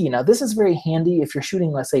USB-C. Now this is very handy if you're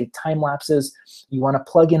shooting, let's say, time lapses, you want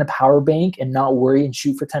to plug in a power bank and not worry and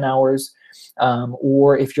shoot for 10 hours.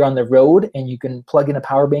 Or if you're on the road and you can plug in a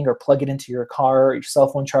power bank or plug it into your car or your cell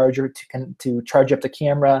phone charger to charge up the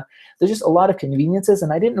camera. There's just a lot of conveniences,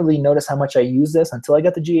 and I didn't really notice how much I use this until I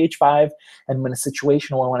got the GH5 and I'm in a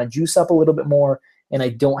situation where I want to juice up a little bit more and I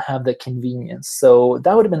don't have the convenience. So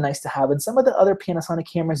that would have been nice to have. And some of the other Panasonic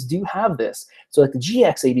cameras do have this. So like the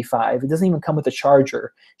GX85, it doesn't even come with a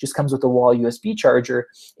charger, it just comes with a wall USB charger.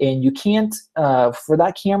 And you can't, for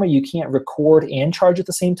that camera, you can't record and charge at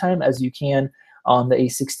the same time as you can on the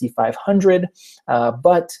A6500,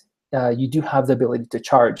 but you do have the ability to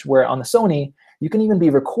charge, where on the Sony, you can even be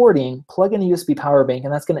recording, plug in a USB power bank,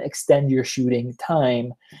 and that's going to extend your shooting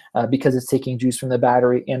time because it's taking juice from the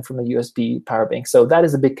battery and from the USB power bank. So that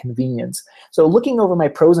is a big convenience. So looking over my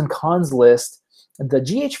pros and cons list, the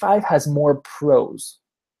GH5 has more pros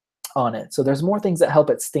on it. So there's more things that help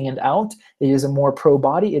it stand out. It is a more pro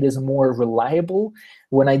body. It is more reliable.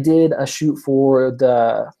 When I did a shoot for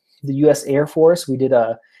the US Air Force, we did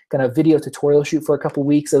a kind of video tutorial shoot for a couple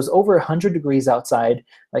weeks. It was over 100 degrees outside,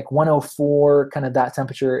 like 104, kind of that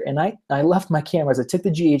temperature. And I left my cameras. I took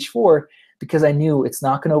the GH4 because I knew it's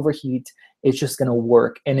not going to overheat. It's just going to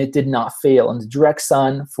work. And it did not fail. In the direct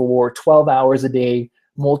sun for 12 hours a day,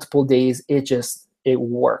 multiple days, it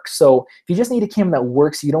works. So if you just need a camera that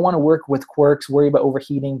works, you don't want to work with quirks, worry about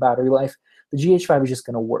overheating, battery life, the GH5 is just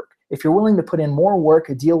going to work. If you're willing to put in more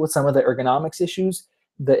work, deal with some of the ergonomics issues,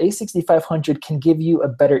 the A6500 can give you a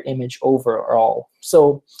better image overall.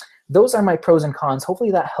 So those are my pros and cons.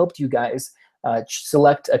 Hopefully that helped you guys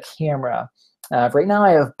select a camera. Right now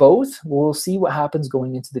I have both. We'll see what happens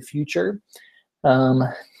going into the future.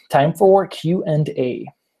 Time for Q&A.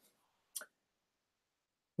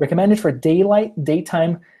 Recommended for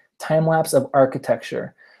daytime time-lapse of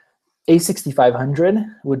architecture. A6500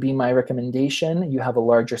 would be my recommendation. You have a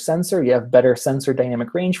larger sensor. You have better sensor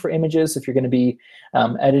dynamic range for images if you're going to be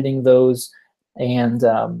editing those, and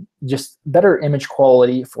just better image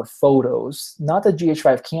quality for photos. Not that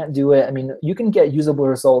GH5 can't do it. I mean, you can get usable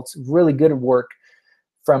results, really good work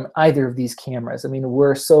from either of these cameras. I mean,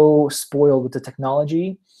 we're so spoiled with the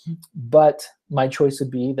technology, but my choice would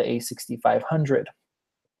be the A6500.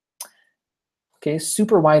 Okay,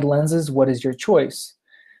 super wide lenses, what is your choice?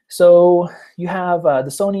 So you have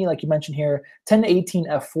the Sony, like you mentioned here, 10-18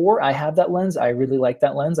 f4. I have that lens. I really like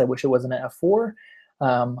that lens. I wish it wasn't an f4,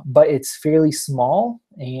 but it's fairly small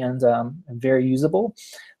and very usable.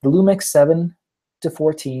 The Lumix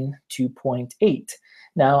 7-14 2.8.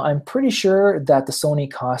 Now I'm pretty sure that the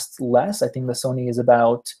Sony costs less. I think the Sony is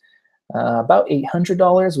about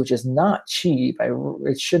 $800, which is not cheap.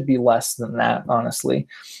 It should be less than that, honestly.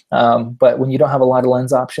 But when you don't have a lot of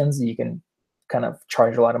lens options, you can kind of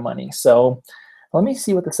charge a lot of money. So let me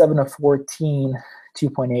see what the 7-14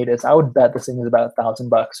 2.8 is. I would bet this thing is about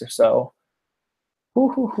 $1,000 or so.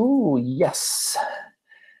 Yes,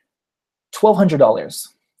 $1,200.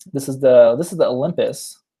 This is the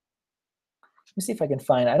Olympus. Let me see if I can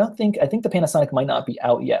find. I think the Panasonic might not be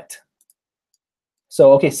out yet.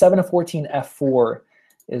 So okay, 7-14 f4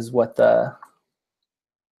 is what the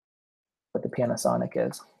Panasonic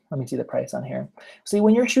is. Let me see the price on here. See,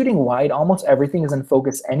 when you're shooting wide, almost everything is in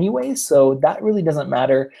focus anyway, so that really doesn't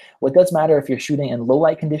matter. What does matter if you're shooting in low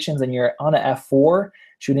light conditions and you're on a f4,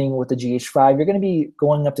 shooting with the GH5, you're gonna be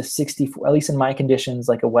going up to 64, at least in my conditions,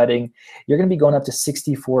 like a wedding, you're gonna be going up to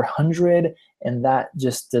 6,400, and that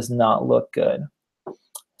just does not look good.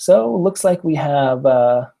 So looks like we have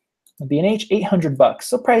B&H, $800.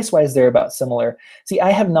 So price-wise, they're about similar. See,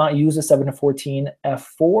 I have not used a 7-14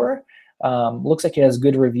 f4. Looks like it has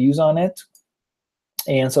good reviews on it.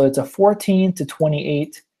 And so it's a 14 to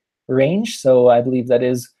 28 range. So I believe that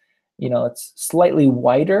is, it's slightly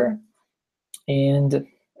wider and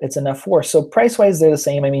it's an f4. So price-wise, they're the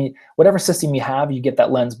same. I mean, whatever system you have, you get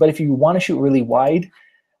that lens. But if you want to shoot really wide,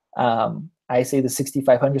 I say the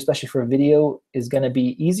 6500, especially for video, is going to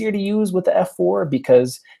be easier to use with the f4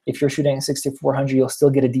 because if you're shooting at 6400, you'll still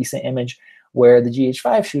get a decent image, where the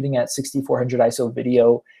GH5 shooting at 6400 ISO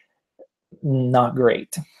video, not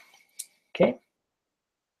great. Okay.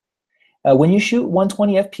 When you shoot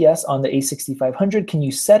 120 FPS on the A6500, can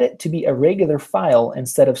you set it to be a regular file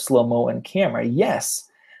instead of slow-mo in camera? Yes.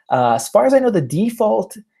 As far as I know, the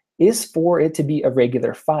default is for it to be a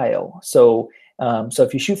regular file. So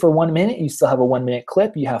if you shoot for 1 minute, you still have a 1 minute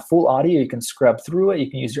clip. You have full audio. You can scrub through it. You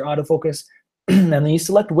can use your autofocus. And then you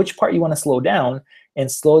select which part you want to slow down and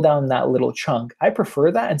slow down that little chunk. I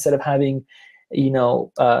prefer that instead of having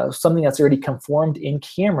something that's already conformed in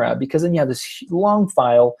camera, because then you have this long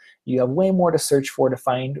file. You have way more to search for to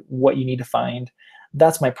find what you need to find.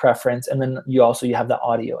 That's my preference. And then you have the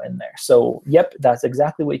audio in there. So yep, that's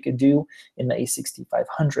exactly what you could do in the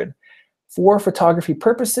A6500. For photography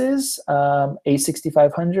purposes,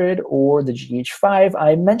 A6500 or the GH5,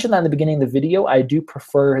 I mentioned that in the beginning of the video. I do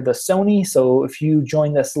prefer the Sony, so if you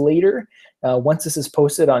join us later, once this is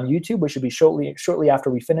posted on YouTube, which should be shortly after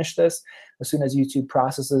we finish this, as soon as YouTube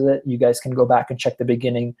processes it, you guys can go back and check the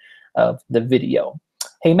beginning of the video.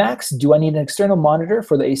 Hey Max, do I need an external monitor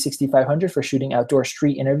for the A6500 for shooting outdoor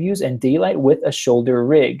street interviews and daylight with a shoulder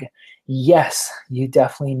rig? Yes, you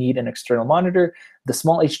definitely need an external monitor. The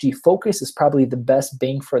small HD focus is probably the best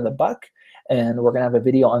bang for the buck, and we're gonna have a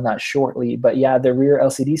video on that shortly. But yeah, the rear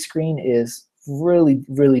LCD screen is really,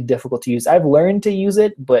 really difficult to use. I've learned to use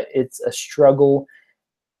it, but it's a struggle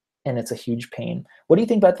and it's a huge pain. What do you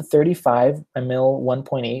think about the 35mm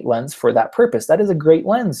 1.8 lens for that purpose? That is a great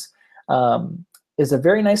lens. Is a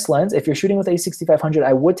very nice lens. If you're shooting with A6500,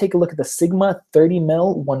 I would take a look at the Sigma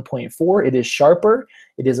 30mm 1.4. It is sharper.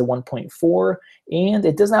 It is a 1.4, and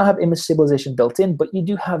it does not have image stabilization built in, but you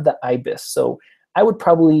do have the IBIS. So I would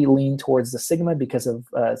probably lean towards the Sigma because of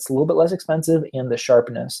it's a little bit less expensive and the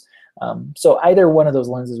sharpness. So either one of those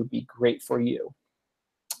lenses would be great for you.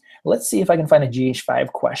 Let's see if I can find a GH5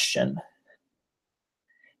 question.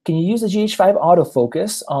 Can you use the GH5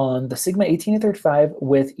 autofocus on the Sigma 18-35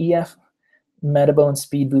 with EF Metabone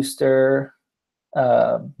Speed Booster,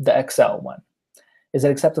 the XL one? Is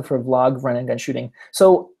it acceptable for vlog, run and gun shooting?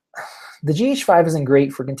 So the GH5 isn't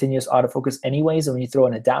great for continuous autofocus anyways, and when you throw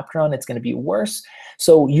an adapter on, it's going to be worse.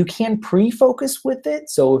 So you can pre-focus with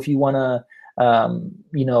it. So if you want to,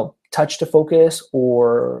 touch to focus,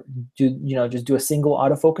 or just do a single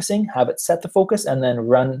autofocusing, have it set to focus and then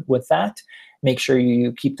run with that. Make sure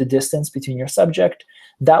you keep the distance between your subject.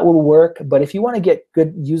 That will work, but if you want to get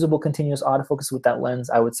good usable continuous autofocus with that lens,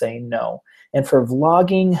 I would say no. And for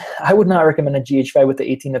vlogging, I would not recommend a GH5 with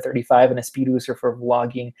the 18-35 and a speed booster for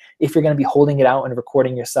vlogging. If you're going to be holding it out and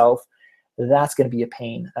recording yourself, that's going to be a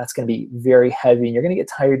pain. That's going to be very heavy, and you're going to get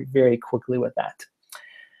tired very quickly with that.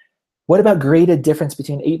 What about graded difference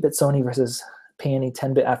between 8-bit Sony versus Panny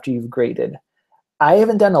 10-bit after you've graded? I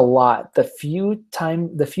haven't done a lot. The few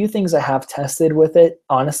things I have tested with it,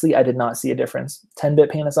 honestly, I did not see a difference.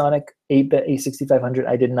 10-bit Panasonic, 8-bit A6500,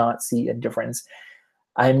 I did not see a difference.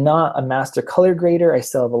 I'm not a master color grader. I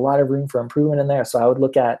still have a lot of room for improvement in there. So I would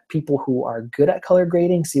look at people who are good at color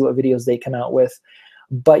grading, see what videos they come out with.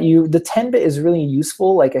 But the 10-bit is really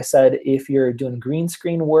useful, like I said, if you're doing green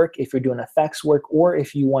screen work, if you're doing effects work, or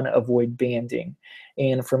if you want to avoid banding.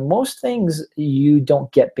 And for most things, you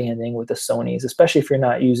don't get banding with the Sonys, especially if you're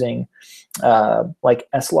not using like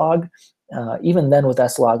S-Log. Even then with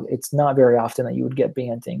S-Log, it's not very often that you would get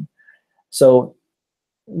banding. So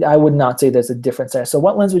I would not say there's a difference there. So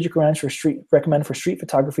what lens would you recommend for street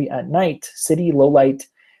photography at night? City, low light,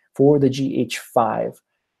 for the GH5.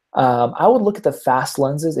 I would look at the fast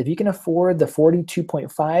lenses. If you can afford the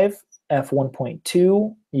 42.5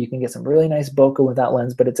 f1.2, you can get some really nice bokeh with that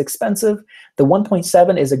lens, but it's expensive. The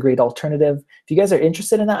 1.7 is a great alternative. If you guys are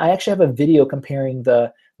interested in that, I actually have a video comparing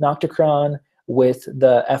the Nocticron with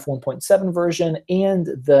the f1.7 version and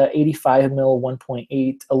the 85mm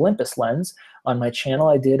 1.8 Olympus lens on my channel.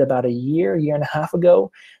 I did about a year and a half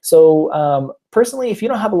ago. So personally, if you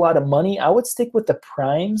don't have a lot of money, I would stick with the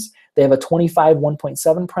primes. They have a 25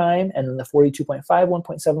 1.7 prime and then the 42.5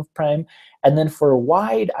 1.7 prime. And then for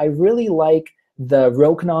wide, I really like the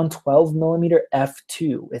Rokinon 12mm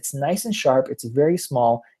f2. It's nice and sharp. It's very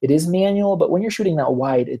small. It is manual, but when you're shooting that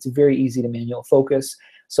wide, it's very easy to manual focus.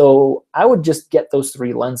 So I would just get those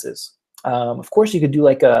three lenses. Of course, you could do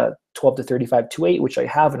like a 12 to 35 2.8, which I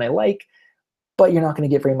have and I like, but you're not going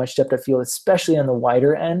to get very much depth of field, especially on the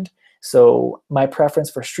wider end. So my preference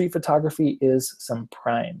for street photography is some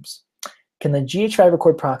primes. Can the GH5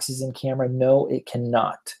 record proxies in camera? No, it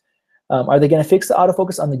cannot. Are they going to fix the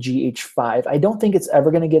autofocus on the GH5? I don't think it's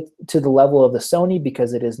ever going to get to the level of the Sony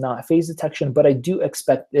because it is not phase detection, but I do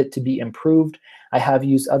expect it to be improved. I have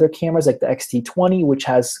used other cameras like the X-T20, which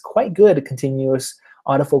has quite good continuous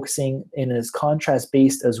autofocusing and is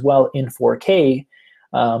contrast-based as well in 4K.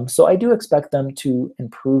 So I do expect them to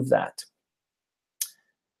improve that.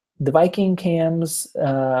 The Viking cams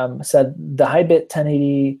said the high-bit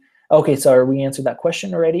 1080. Okay, sorry, we answered that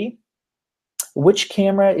question already. Which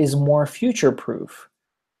camera is more future-proof?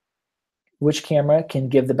 Which camera can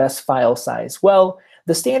give the best file size? Well,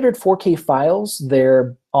 the standard 4K files,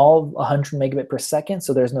 they're all 100 megabit per second,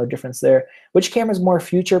 so there's no difference there. Which camera is more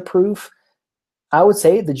future-proof? I would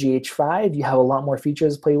say the GH5. You have a lot more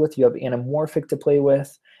features to play with. You have anamorphic to play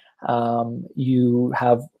with. You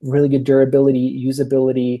have really good durability,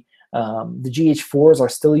 usability. The GH4s are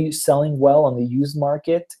still selling well on the used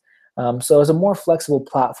market. So as a more flexible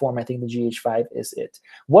platform, I think the GH5 is it.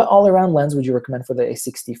 What all-around lens would you recommend for the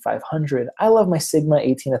A6500? I love my Sigma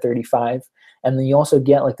 18 to 35, and then you also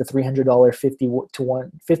get like the $300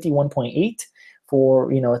 51.8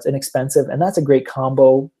 for, it's inexpensive, and that's a great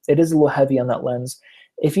combo. It is a little heavy on that lens.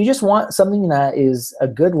 If you just want something that is a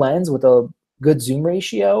good lens with a good zoom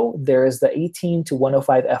ratio, there is the 18 to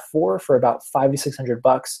 105 f4 for about $500 to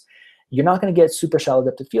 $600. You're not going to get super shallow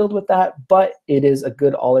depth of field with that, but it is a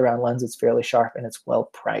good all-around lens. It's fairly sharp and it's well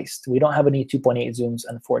priced. We don't have any 2.8 zooms,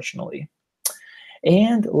 unfortunately.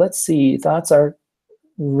 And let's see, thoughts are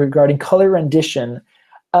regarding color rendition.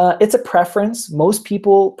 It's a preference. Most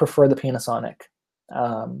people prefer the Panasonic.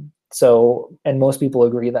 And most people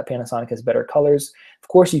agree that Panasonic has better colors. Of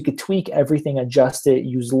course, you could tweak everything, adjust it,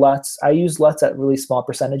 use LUTs. I use LUTs at really small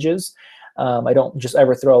percentages. I don't just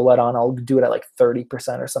ever throw a LUT on. I'll do it at like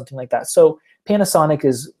 30% or something like that. So Panasonic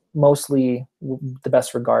is mostly the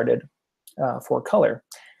best regarded for color.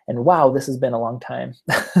 And wow, this has been a long time.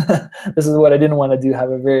 This is what I didn't want to do, have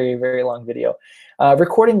a very, very long video.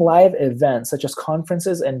 Recording live events such as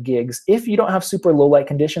conferences and gigs. If you don't have super low light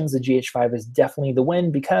conditions, the GH5 is definitely the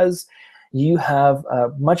win because you have a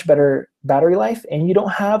much better battery life and you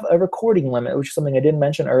don't have a recording limit, which is something I didn't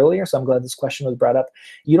mention earlier, so I'm glad this question was brought up.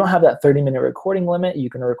 You don't have that 30-minute recording limit. You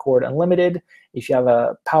can record unlimited. If you have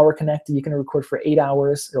a power connected, you can record for 8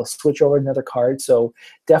 hours. It'll switch over to another card, so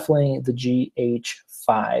definitely the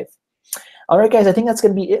GH5. All right, guys, I think that's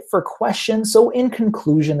going to be it for questions. So in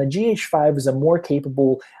conclusion, the GH5 is a more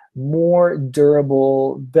capable, more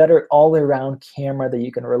durable, better all-around camera that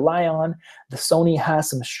you can rely on. The Sony has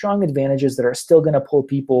some strong advantages that are still going to pull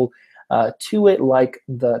people to it, like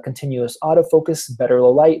the continuous autofocus, better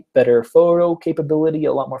low light, better photo capability,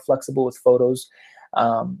 a lot more flexible with photos,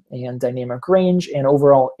 and dynamic range, and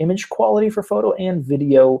overall image quality for photo and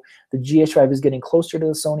video. The GH5 is getting closer to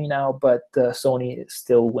the Sony now, but the Sony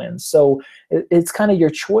still wins. So it's kind of your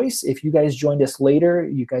choice. If you guys joined us later,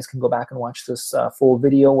 you guys can go back and watch this full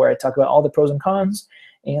video where I talk about all the pros and cons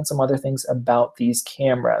and some other things about these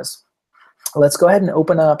cameras. Let's go ahead and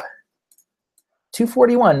open up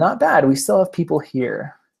 241. Not bad. We still have people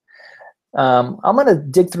here. I'm going to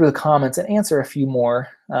dig through the comments and answer a few more.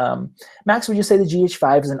 Max, would you say the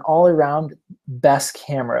GH5 is an all-around best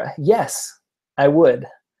camera? Yes, I would.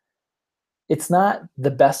 It's not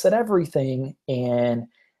the best at everything,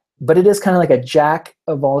 but it is kind of like a jack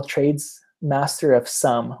of all trades, master of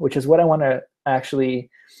some, which is what I want to actually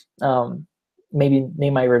maybe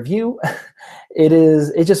name my review.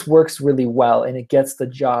 It just works really well and it gets the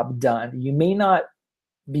job done. You may not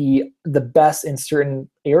be the best in certain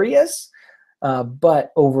areas,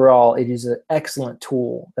 but overall it is an excellent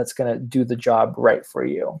tool that's going to do the job right for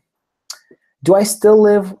you. Do I still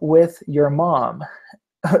live with your mom?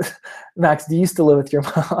 Max, do you still live with your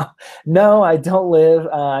mom? No, I don't live.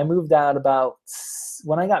 I moved out about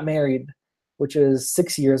when I got married, which is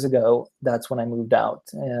 6 years ago. That's when I moved out,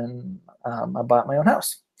 and I bought my own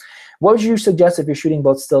house. What would you suggest if you're shooting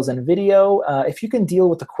both stills and video? If you can deal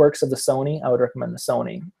with the quirks of the Sony, I would recommend the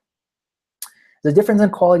Sony. The difference in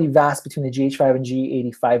quality vast between the GH5 and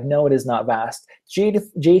G85? No, it is not vast.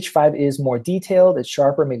 GH5 is more detailed, it's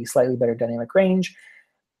sharper, maybe slightly better dynamic range.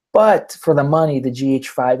 But for the money, the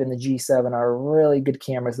GH5 and the G7 are really good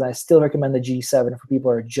cameras, and I still recommend the G7 for people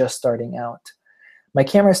who are just starting out. My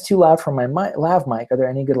camera is too loud for my lav mic. Are there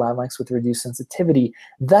any good lav mics with reduced sensitivity?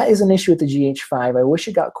 That is an issue with the GH5. I wish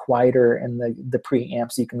it got quieter in the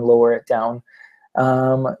preamp so you can lower it down.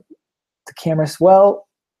 The cameras, well,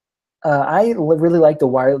 I really like the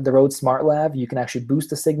Rode Smart Lav. You can actually boost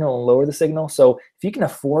the signal and lower the signal. So if you can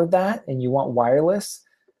afford that and you want wireless,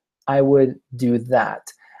 I would do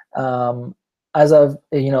that. As of,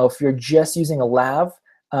 if you're just using a lav,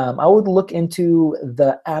 I would look into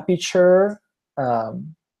the Aperture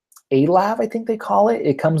A-Lav, I think they call it.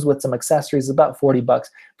 It comes with some accessories, about 40 bucks.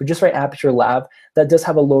 But just right Aperture Lav, that does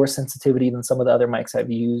have a lower sensitivity than some of the other mics I've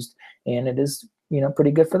used, and it is,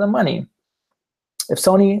 pretty good for the money. If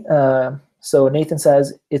Sony, so Nathan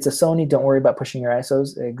says, it's a Sony, don't worry about pushing your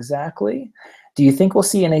ISOs. Exactly. Do you think we'll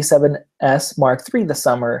see an A7S Mark III this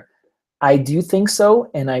summer? I do think so,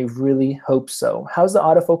 and I really hope so. How's the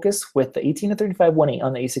autofocus with the 18-35 1.8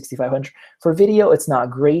 on the A6500? For video, it's not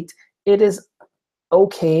great. It is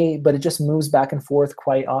okay, but it just moves back and forth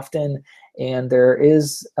quite often, and there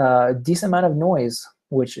is a decent amount of noise,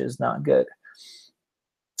 which is not good.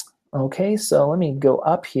 Okay, so let me go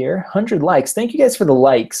up here. 100 likes. Thank you guys for the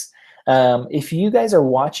likes. If you guys are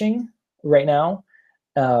watching right now,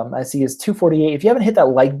 I see it's 248. If you haven't hit that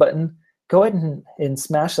like button, go ahead and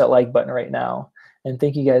smash that like button right now. And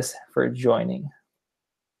thank you guys for joining.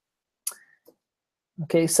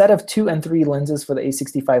 Okay, set of 2 and 3 lenses for the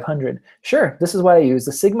A6500. Sure, this is what I use.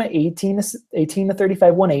 The Sigma 18-35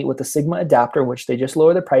 1.8 with the Sigma adapter, which they just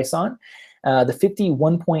lowered the price on. The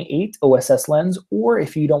 51.8 OSS lens, or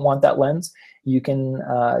if you don't want that lens, you can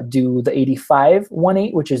do the 85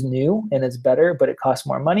 1.8, which is new and it's better, but it costs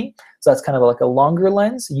more money. So that's kind of like a longer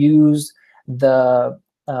lens. Use the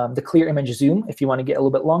clear image zoom if you want to get a little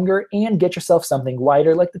bit longer, and get yourself something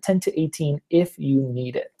wider like the 10-18 if you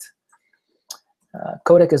need it.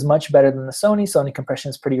 Codec is much better than the Sony. Sony compression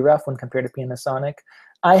is pretty rough when compared to Panasonic.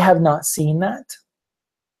 I have not seen that.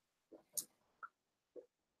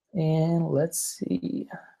 And let's see.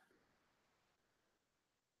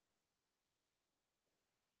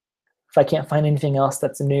 If I can't find anything else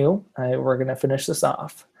that's new, we're going to finish this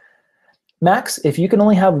off. Max, if you can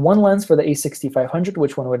only have one lens for the A6500,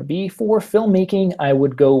 which one would it be? For filmmaking, I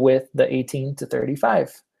would go with the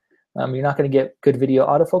 18-35. You're not going to get good video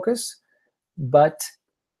autofocus, but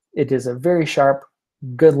it is a very sharp,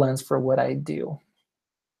 good lens for what I do.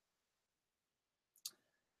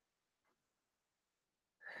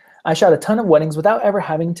 I shot a ton of weddings without ever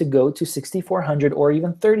having to go to 6400 or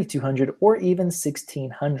even 3200 or even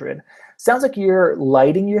 1600. Sounds like you're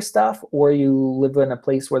lighting your stuff, or you live in a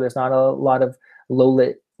place where there's not a lot of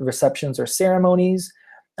low-lit receptions or ceremonies,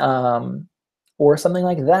 or something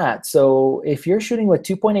like that. So if you're shooting with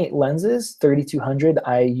 2.8 lenses, 3200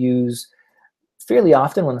 I use fairly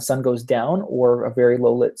often when the sun goes down or a very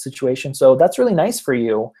low-lit situation. So that's really nice for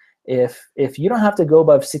you. If you don't have to go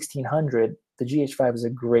above 1600, the GH5 is a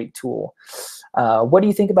great tool. What do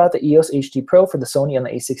you think about the EOS HD Pro for the Sony on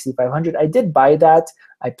the A6500? I did buy that.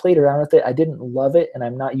 I played around with it. I didn't love it, and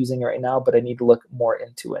I'm not using it right now, but I need to look more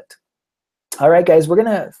into it. All right, guys, we're going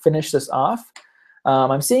to finish this off.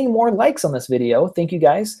 I'm seeing more likes on this video. Thank you,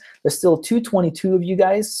 guys. There's still 222 of you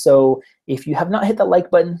guys, so if you have not hit that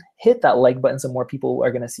like button, hit that like button so more people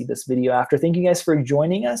are going to see this video after. Thank you guys for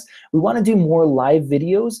joining us. We want to do more live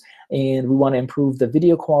videos, and we want to improve the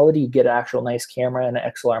video quality, get an actual nice camera and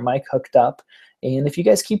an XLR mic hooked up. And if you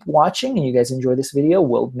guys keep watching and you guys enjoy this video,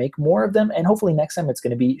 we'll make more of them, and hopefully next time it's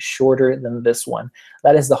going to be shorter than this one.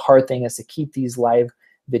 That is the hard thing, is to keep these live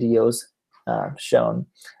videos shown.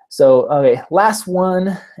 So, okay, last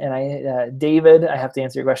one, and David, I have to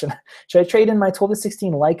answer your question. Should I trade in my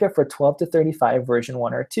 12-16 Leica for 12-35 version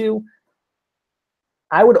 1 or 2?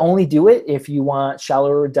 I would only do it if you want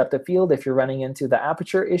shallower depth of field, if you're running into the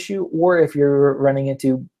aperture issue, or if you're running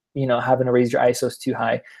into, having to raise your ISOs too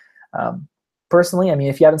high. Personally, I mean,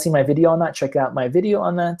 if you haven't seen my video on that, check out my video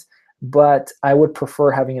on that. But I would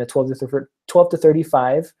prefer having a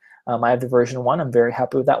 12-35. I have the version 1. I'm very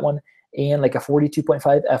happy with that one. And like a 42.5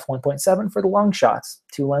 f1.7 for the long shots.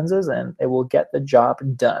 2 lenses, and it will get the job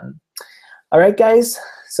done. All right, guys.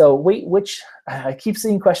 So wait, which I keep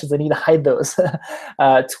seeing questions. I need to hide those.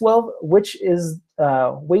 12. Which is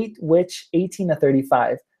weight? Which 18 to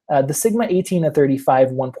 35? The Sigma 18 to 35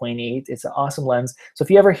 1.8. It's an awesome lens. So if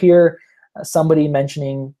you ever hear somebody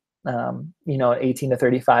mentioning, you know, 18 to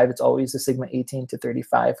 35, it's always the Sigma 18 to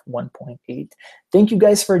 35 1.8. Thank you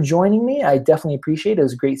guys for joining me. I definitely appreciate it. It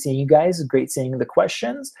was great seeing you guys. Great seeing the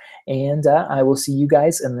questions, and I will see you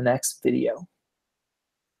guys in the next video.